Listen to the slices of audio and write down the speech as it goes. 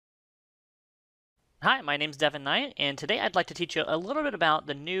Hi, my name's Devin Knight, and today I'd like to teach you a little bit about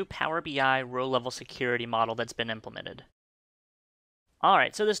the new Power BI row-level security model that's been implemented.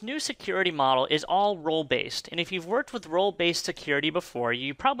 Alright, so this new security model is all role-based, and if you've worked with role-based security before,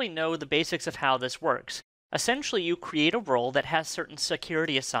 you probably know the basics of how this works. Essentially, you create a role that has certain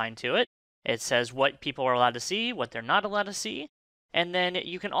security assigned to it. It says what people are allowed to see, what they're not allowed to see, and then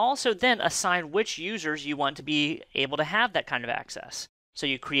you can also then assign which users you want to be able to have that kind of access. So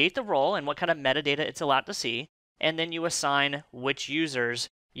you create the role and what kind of metadata it's allowed to see, and then you assign which users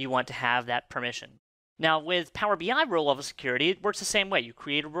you want to have that permission. Now, with Power BI role level security, it works the same way. You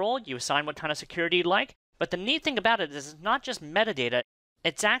create a role, you assign what kind of security you'd like, but the neat thing about it is it's not just metadata,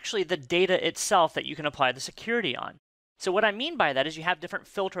 it's actually the data itself that you can apply the security on. So what I mean by that is you have different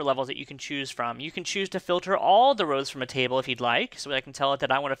filter levels that you can choose from. You can choose to filter all the rows from a table if you'd like, so I can tell it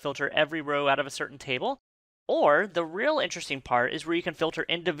that I want to filter every row out of a certain table. Or the real interesting part is where you can filter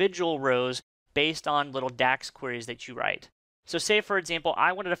individual rows based on little DAX queries that you write. So say, for example,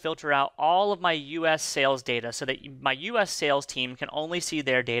 I wanted to filter out all of my US sales data so that my US sales team can only see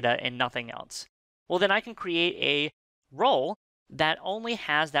their data and nothing else. Well, then I can create a role that only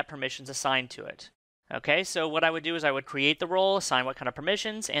has that permissions assigned to it. Okay, so what I would do is I would create the role, assign what kind of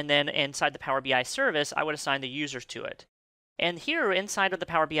permissions, and then inside the Power BI service, I would assign the users to it. And here inside of the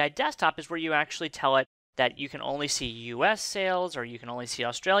Power BI desktop is where you actually tell it that you can only see US sales or you can only see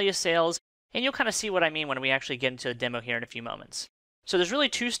Australia sales, and you'll kind of see what I mean when we actually get into the demo here in a few moments. So there's really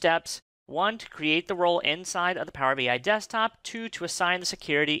two steps. One, to create the role inside of the Power BI desktop. Two, to assign the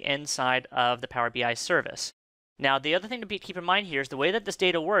security inside of the Power BI service. Now, the other thing to keep in mind here is the way that this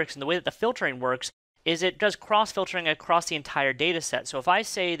data works and the way that the filtering works is it does cross-filtering across the entire data set. So if I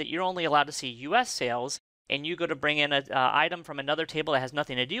say that you're only allowed to see US sales and you go to bring in an item from another table that has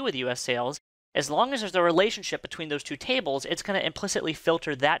nothing to do with US sales, as long as there's a relationship between those two tables, it's going to implicitly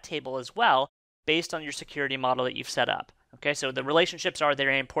filter that table as well based on your security model that you've set up. Okay, so the relationships are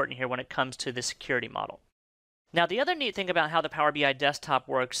very important here when it comes to the security model. Now, the other neat thing about how the Power BI desktop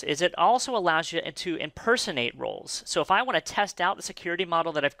works is it also allows you to impersonate roles. So if I want to test out the security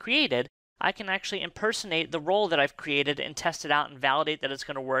model that I've created, I can actually impersonate the role that I've created and test it out and validate that it's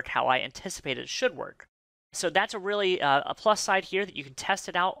going to work how I anticipate it should work. So that's a plus side here that you can test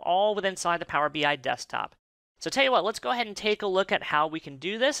it out all within inside the Power BI desktop. So tell you what, let's go ahead and take a look at how we can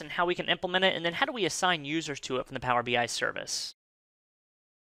do this and how we can implement it, and then how do we assign users to it from the Power BI service.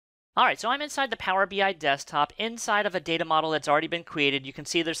 Alright, so I'm inside the Power BI desktop, inside of a data model that's already been created. You can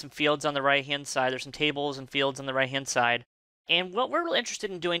see there's some fields on the right-hand side, there's some tables and fields on the right-hand side. And what we're really interested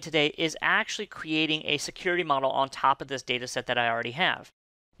in doing today is actually creating a security model on top of this data set that I already have.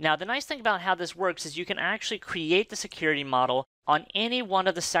 Now, the nice thing about how this works is you can actually create the security model on any one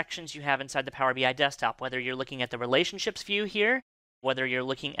of the sections you have inside the Power BI desktop, whether you're looking at the relationships view here, whether you're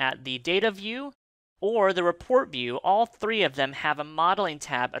looking at the data view, or the report view. All three of them have a modeling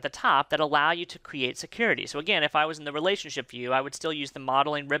tab at the top that allow you to create security. So again, if I was in the relationship view, I would still use the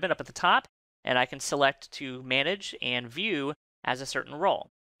modeling ribbon up at the top, and I can select to manage and view as a certain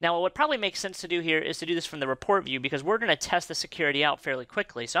role. Now, what would probably make sense to do here is to do this from the report view because we're going to test the security out fairly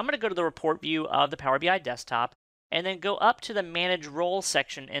quickly. So I'm going to go to the report view of the Power BI desktop and then go up to the Manage Roles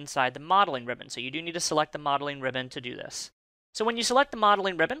section inside the modeling ribbon. So you do need to select the modeling ribbon to do this. So when you select the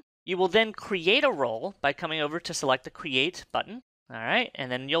modeling ribbon, you will then create a role by coming over to select the Create button. All right,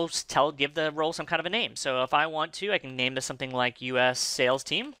 and then you'll give the role some kind of a name. So if I want to, I can name this something like US Sales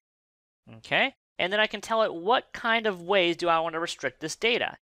Team. Okay, and then I can tell it what kind of ways do I want to restrict this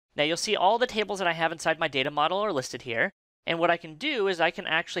data. Now you'll see all the tables that I have inside my data model are listed here. And what I can do is I can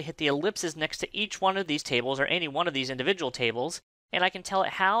actually hit the ellipses next to each one of these tables or any one of these individual tables. And I can tell it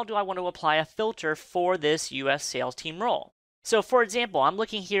how do I want to apply a filter for this US sales team role. So for example, I'm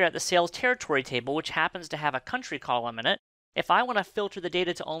looking here at the sales territory table, which happens to have a country column in it. If I want to filter the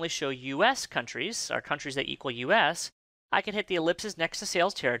data to only show US countries, or countries that equal US, I can hit the ellipses next to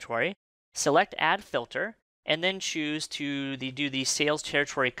sales territory, select Add Filter, and then choose to do the sales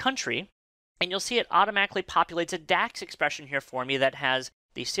territory country, and you'll see it automatically populates a DAX expression here for me that has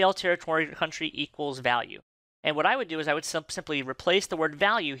the sales territory country equals value. And what I would do is I would simply replace the word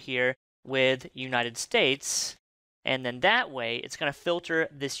value here with United States, and then that way it's going to filter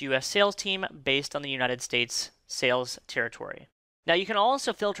this US sales team based on the United States sales territory. Now you can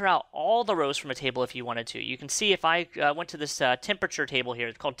also filter out all the rows from a table if you wanted to. You can see if I went to this temperature table here,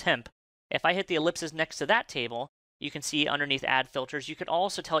 it's called temp. If I hit the ellipses next to that table, you can see underneath Add Filters, you can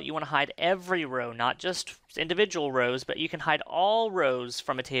also tell it you want to hide every row, not just individual rows, but you can hide all rows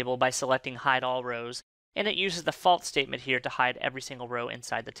from a table by selecting Hide All Rows, and it uses the false statement here to hide every single row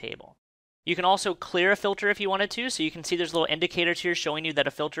inside the table. You can also clear a filter if you wanted to, so you can see there's little indicators here showing you that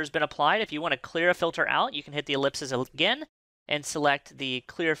a filter has been applied. If you want to clear a filter out, you can hit the ellipses again and select the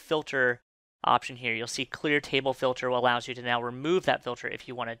clear filter option here. You'll see clear table filter allows you to now remove that filter if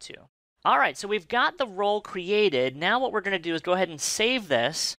you wanted to. All right, so we've got the role created. Now what we're going to do is go ahead and save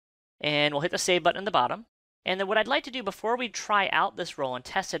this, and we'll hit the save button in the bottom. And then what I'd like to do before we try out this role and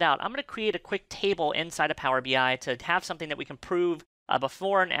test it out, I'm going to create a quick table inside of Power BI to have something that we can prove a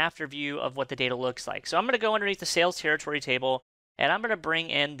before and after view of what the data looks like. So I'm going to go underneath the sales territory table, and I'm going to bring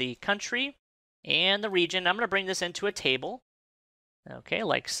in the country and the region. I'm going to bring this into a table, okay,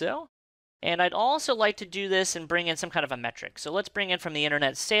 like so. And I'd also like to do this and bring in some kind of a metric. So let's bring in from the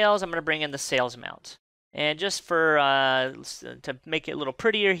internet sales, I'm going to bring in the sales amount. And just for to make it a little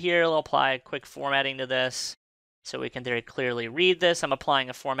prettier here, I'll apply a quick formatting to this so we can very clearly read this. I'm applying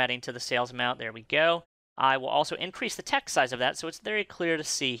a formatting to the sales amount. There we go. I will also increase the text size of that so it's very clear to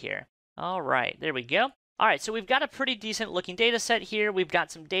see here. All right, there we go. All right, so we've got a pretty decent looking data set here. We've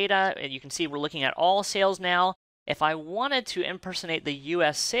got some data, and you can see we're looking at all sales now. If I wanted to impersonate the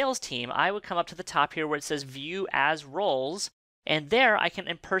US sales team, I would come up to the top here where it says View as Roles, and there I can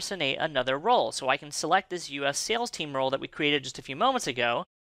impersonate another role. So I can select this US sales team role that we created just a few moments ago,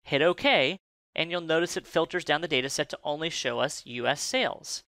 hit OK, and you'll notice it filters down the data set to only show us US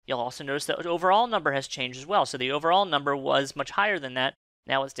sales. You'll also notice that the overall number has changed as well. So the overall number was much higher than that.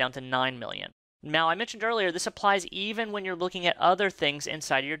 Now it's down to 9 million. Now, I mentioned earlier, this applies even when you're looking at other things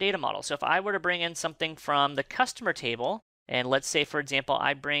inside of your data model. So if I were to bring in something from the customer table, and let's say, for example,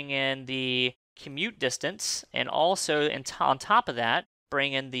 I bring in the commute distance, and also on top of that,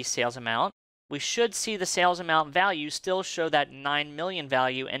 bring in the sales amount, we should see the sales amount value still show that 9 million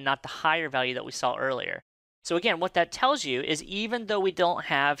value and not the higher value that we saw earlier. So again, what that tells you is even though we don't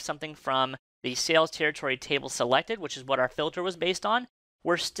have something from the sales territory table selected, which is what our filter was based on,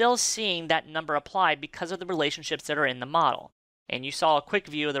 we're still seeing that number applied because of the relationships that are in the model. And you saw a quick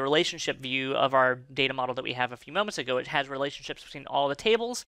view of the relationship view of our data model that we have a few moments ago. It has relationships between all the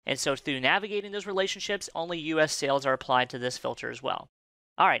tables, and so through navigating those relationships, only US sales are applied to this filter as well.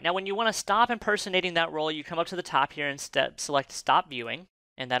 All right, now when you want to stop impersonating that role, you come up to the top here and select Stop Viewing,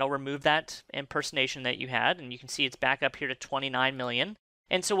 and that'll remove that impersonation that you had, and you can see it's back up here to 29 million.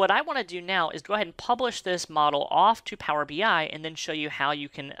 And so what I want to do now is go ahead and publish this model off to Power BI and then show you how you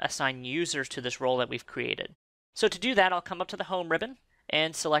can assign users to this role that we've created. So to do that, I'll come up to the Home ribbon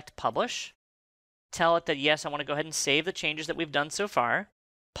and select Publish. Tell it that yes, I want to go ahead and save the changes that we've done so far.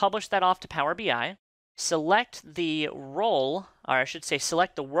 Publish that off to Power BI. Select the role, or I should say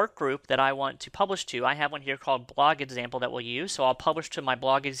select the work group that I want to publish to. I have one here called Blog Example that we'll use, so I'll publish to my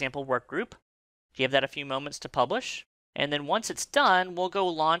Blog Example work group. Give that a few moments to publish. And then once it's done, we'll go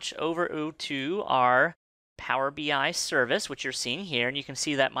launch over to our Power BI service, which you're seeing here. And you can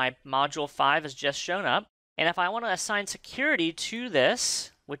see that my module 5 has just shown up. And if I want to assign security to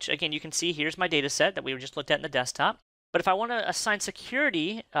this, which again, you can see here's my data set that we just looked at in the desktop. But if I want to assign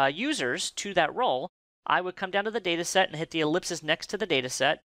security users to that role, I would come down to the data set and hit the ellipsis next to the data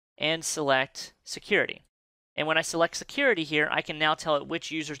set and select security. And when I select security here, I can now tell it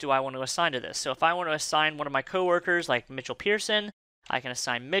which users do I want to assign to this. So if I want to assign one of my coworkers like Mitchell Pearson, I can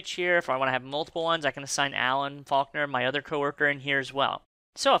assign Mitch here. If I want to have multiple ones, I can assign Alan Faulkner, my other coworker, in here as well.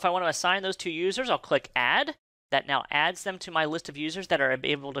 So if I want to assign those two users, I'll click Add. That now adds them to my list of users that are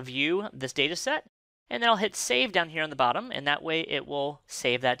able to view this data set. And then I'll hit Save down here on the bottom, and that way it will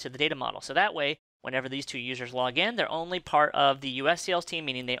save that to the data model. So that way, whenever these two users log in, they're only part of the US sales team,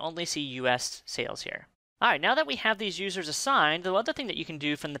 meaning they only see US sales here. All right, now that we have these users assigned, the other thing that you can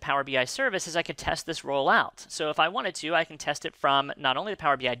do from the Power BI service is I can test this role out. So if I wanted to, I can test it from not only the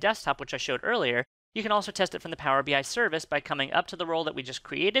Power BI desktop, which I showed earlier, you can also test it from the Power BI service by coming up to the role that we just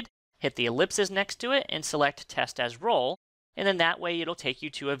created, hit the ellipses next to it, and select Test as Role. And then that way it'll take you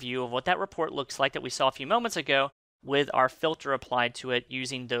to a view of what that report looks like that we saw a few moments ago with our filter applied to it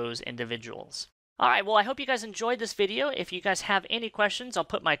using those individuals. All right, well, I hope you guys enjoyed this video. If you guys have any questions, I'll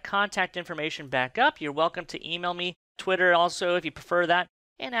put my contact information back up. You're welcome to email me, Twitter also, if you prefer that,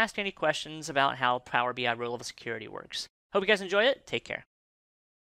 and ask any questions about how Power BI row level security works. Hope you guys enjoy it. Take care.